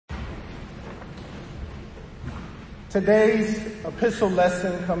Today's epistle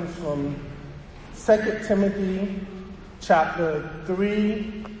lesson comes from 2 Timothy chapter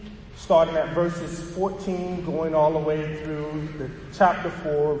 3, starting at verses 14, going all the way through the chapter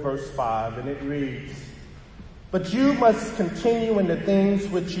 4, verse 5, and it reads, "But you must continue in the things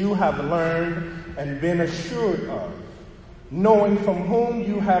which you have learned and been assured of, knowing from whom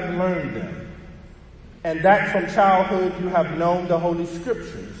you have learned them, and that from childhood you have known the Holy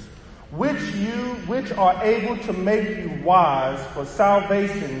Scriptures, which are able to make you wise for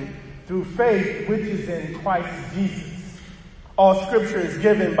salvation through faith which is in Christ Jesus. All Scripture is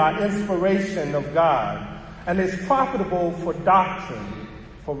given by inspiration of God and is profitable for doctrine,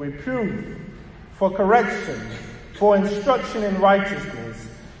 for reproof, for correction, for instruction in righteousness,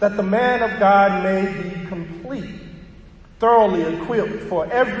 that the man of God may be complete, thoroughly equipped for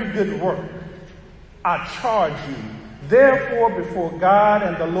every good work. I charge you, therefore, before God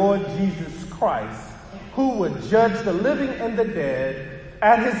and the Lord Jesus Christ, who will judge the living and the dead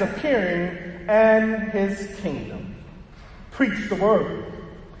at his appearing and his kingdom. Preach the word.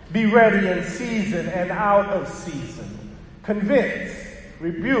 Be ready in season and out of season. Convince,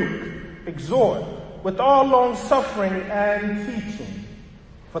 rebuke, exhort, with all long suffering and teaching.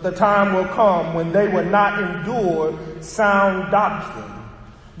 For the time will come when they will not endure sound doctrine,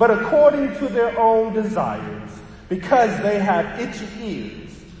 but according to their own desires, because they have itchy ears,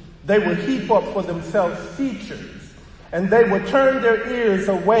 they will heap up for themselves teachers, and they will turn their ears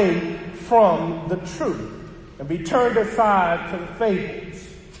away from the truth and be turned aside to fables.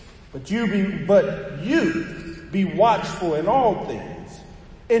 But you be watchful in all things,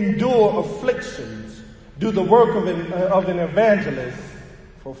 endure afflictions, do the work of an evangelist,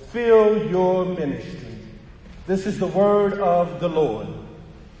 fulfill your ministry." This is the word of the Lord.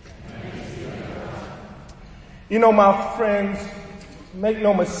 You know, my friends, make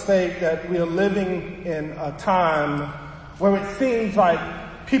no mistake that we are living in a time where it seems like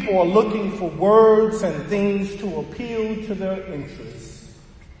people are looking for words and things to appeal to their interests.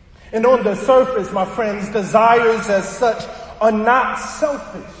 And on the surface, my friends, desires as such are not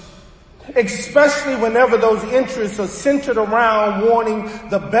selfish, especially whenever those interests are centered around wanting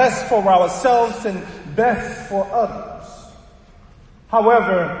the best for ourselves and best for others.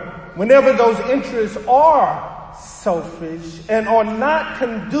 However, whenever those interests are selfish and are not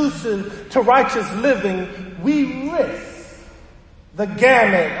conducive to righteous living, we risk the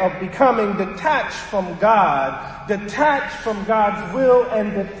gamut of becoming detached from God, detached from God's will,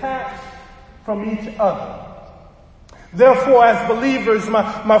 and detached from each other. Therefore, as believers,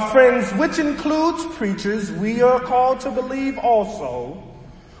 my friends, which includes preachers, we are called to believe also,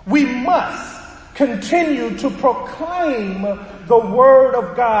 we must continue to proclaim the word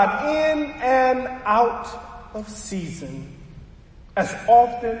of God in and out of season as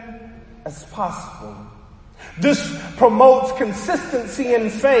often as possible. This promotes consistency in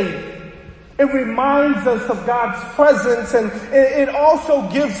faith. It reminds us of God's presence, and it also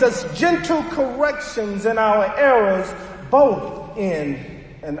gives us gentle corrections in our errors, both in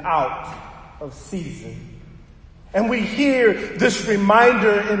and out of season. And we hear this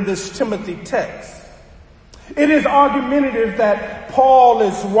reminder in this Timothy text. It is argumentative that Paul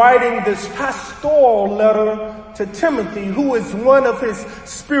is writing this pastoral letter to Timothy, who is one of his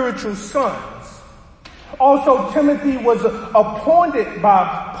spiritual sons. Also, Timothy was appointed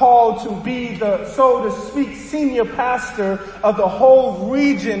by Paul to be the, so to speak, senior pastor of the whole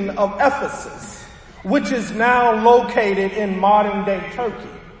region of Ephesus, which is now located in modern-day Turkey.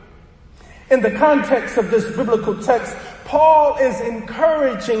 In the context of this biblical text, Paul is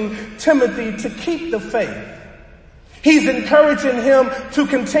encouraging Timothy to keep the faith. He's encouraging him to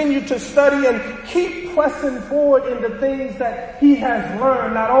continue to study and keep pressing forward in the things that he has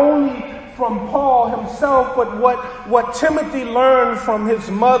learned, not only from Paul himself, but what Timothy learned from his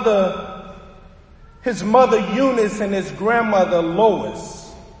mother Eunice and his grandmother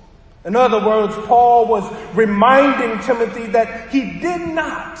Lois. In other words, Paul was reminding Timothy that he did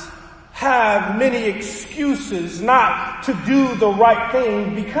not have many excuses not to do the right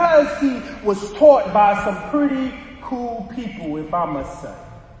thing because he was taught by some pretty cool people, if I must say.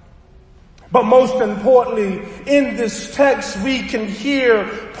 But most importantly, in this text, we can hear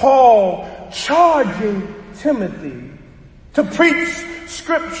Paul charging Timothy to preach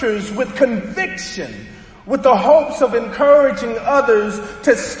scriptures with conviction, with the hopes of encouraging others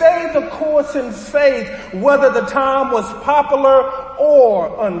to stay the course in faith, whether the time was popular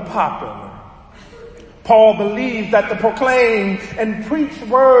or unpopular. Paul believed that the proclaimed and preached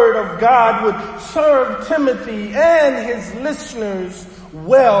word of God would serve Timothy and his listeners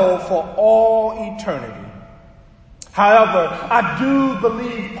well for all eternity. However, I do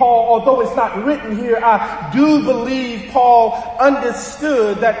believe Paul, although it's not written here, I do believe Paul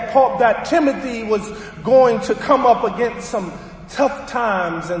understood that Timothy was going to come up against some tough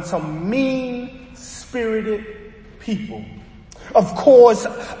times and some mean-spirited people. Of course,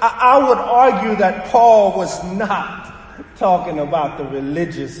 I would argue that Paul was not talking about the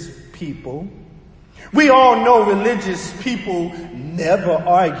religious people. We all know religious people never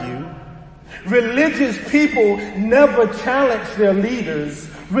argue. Religious people never challenge their leaders.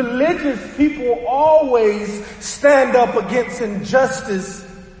 Religious people always stand up against injustice.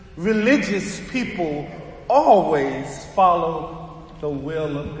 Religious people always follow the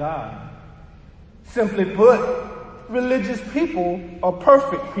will of God. Simply put, religious people are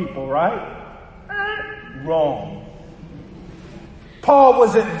perfect people, right? Wrong. Paul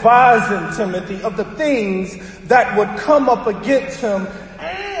was advising Timothy of the things that would come up against him,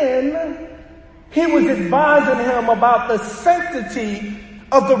 and he was advising him about the sanctity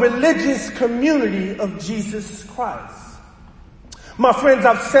of the religious community of Jesus Christ. My friends,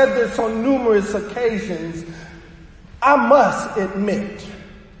 I've said this on numerous occasions. I must admit,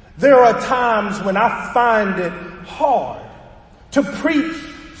 there are times when I find it hard to preach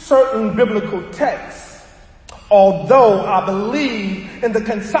certain biblical texts, although I believe in the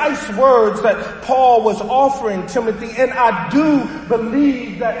concise words that Paul was offering Timothy, and I do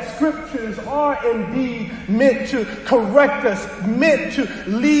believe that scriptures are indeed meant to correct us, meant to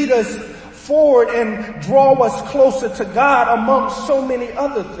lead us forward and draw us closer to God amongst so many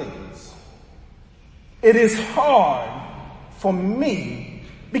other things. It is hard for me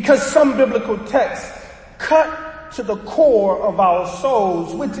because some biblical texts cut to the core of our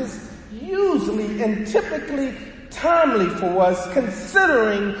souls, which is usually and typically timely for us,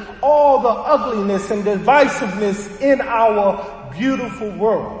 considering all the ugliness and divisiveness in our beautiful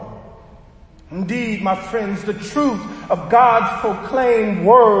world. Indeed, my friends, the truth of God's proclaimed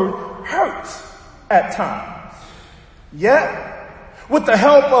word hurts at times. Yet, with the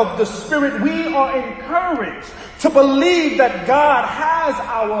help of the Spirit, we are encouraged to believe that God has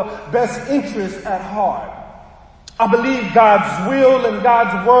our best interests at heart. I believe God's will and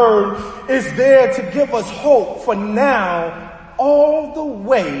God's word is there to give us hope for now all the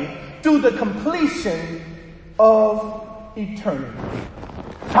way through the completion of eternity.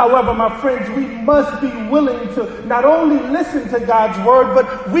 However, my friends, we must be willing to not only listen to God's word,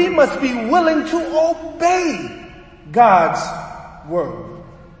 but we must be willing to obey God's word.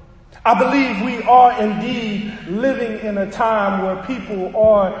 I believe we are indeed living in a time where people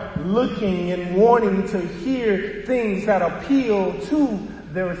are looking and wanting to hear things that appeal to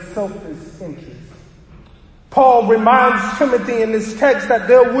their selfish interests. Paul reminds Timothy in this text that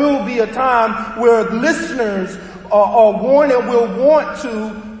there will be a time where listeners are warned and will want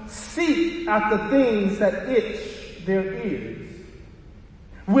to seek after things that itch their ears.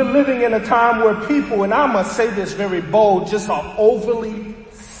 We're living in a time where people, and I must say this very bold, just are overly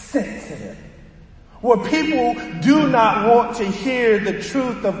sensitive. Where people do not want to hear the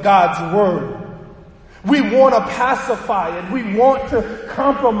truth of God's word. We want to pacify it. We want to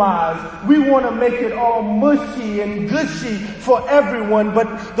compromise. We want to make it all mushy and gushy for everyone.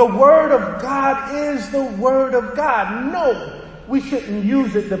 But the word of God is the word of God. No, we shouldn't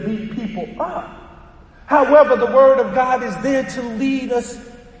use it to beat people up. However, the word of God is there to lead us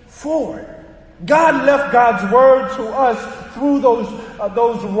forward. God left God's word to us through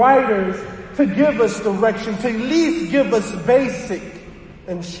those writers to give us direction, to at least give us basic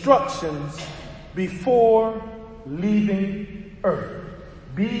instructions before leaving earth.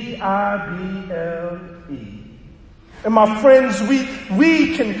 Bible. And my friends,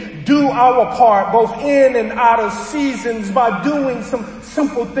 we can do our part both in and out of seasons by doing some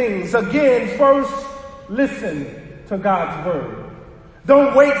simple things. Again, first, listen to God's word.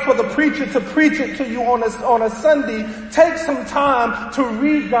 Don't wait for the preacher to preach it to you on a Sunday. Take some time to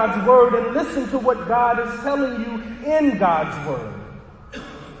read God's word and listen to what God is telling you in God's word.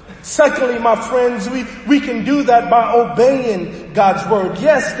 Secondly, my friends, we can do that by obeying God's word.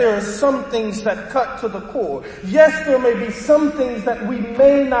 Yes, there are some things that cut to the core. Yes, there may be some things that we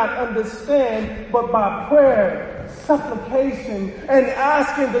may not understand, but by prayer, supplication, and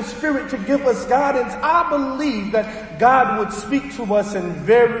asking the Spirit to give us guidance, I believe that God would speak to us in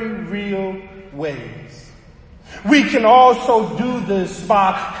very real ways. We can also do this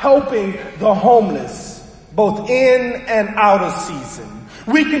by helping the homeless, both in and out of season.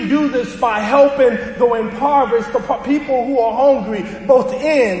 We can do this by helping the impoverished, the people who are hungry, both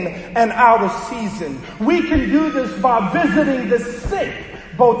in and out of season. We can do this by visiting the sick,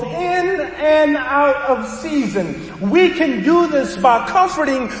 both in and out of season. We can do this by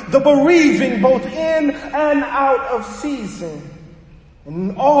comforting the bereaving, both in and out of season.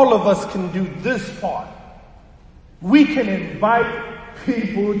 And all of us can do this part. We can invite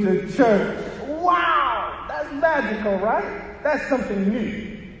people to church. Wow, that's magical, right? That's something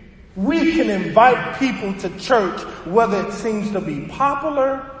new. We can invite people to church, whether it seems to be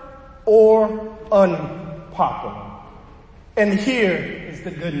popular or unpopular. And here is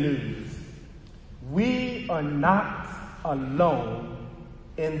the good news. We are not alone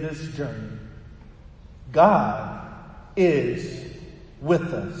in this journey. God is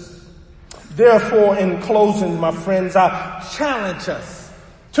with us. Therefore, in closing, my friends, I challenge us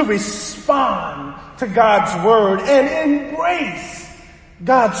to respond to God's word and embrace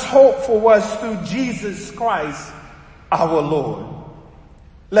God's hope for us through Jesus Christ, our Lord.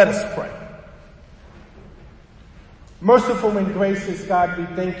 Let us pray. Merciful and gracious God, we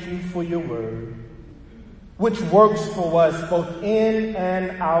thank you for your word, which works for us both in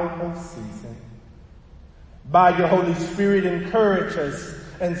and out of season. By your Holy Spirit, encourage us,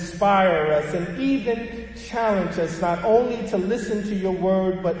 inspire us, and even challenge us not only to listen to your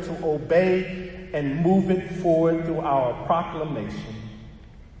word, but to obey and move it forward through our proclamation.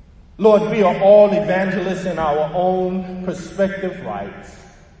 Lord, we are all evangelists in our own prospective rights.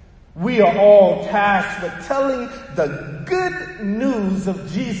 We are all tasked with telling the good news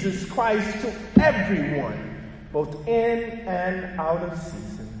of Jesus Christ to everyone, both in and out of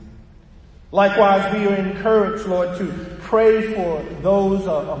season. Likewise, we are encouraged, Lord, to pray for those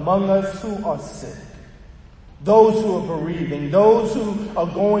among us who are sick, those who are bereaving, those who are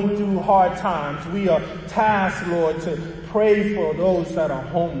going through hard times. We are tasked, Lord, to pray for those that are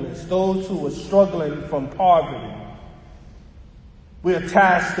homeless, those who are struggling from poverty. We are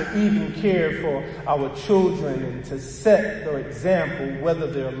tasked to even care for our children and to set the example whether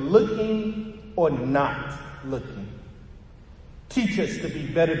they're looking or not looking. Teach us to be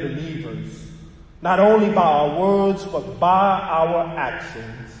better believers, not only by our words, but by our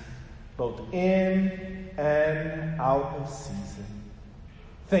actions, both in and out of season.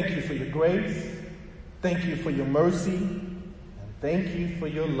 Thank you for your grace. Thank you for your mercy. And thank you for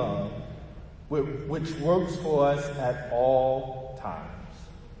your love, which works for us at all times.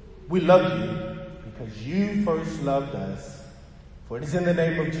 We love you because you first loved us. For it is in the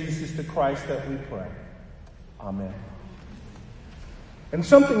name of Jesus the Christ that we pray. Amen. And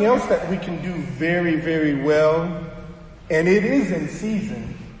something else that we can do very, very well, and it is in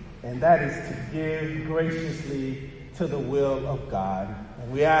season, and that is to give graciously to the will of God.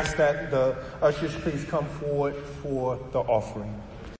 And we ask that the ushers please come forward for the offering.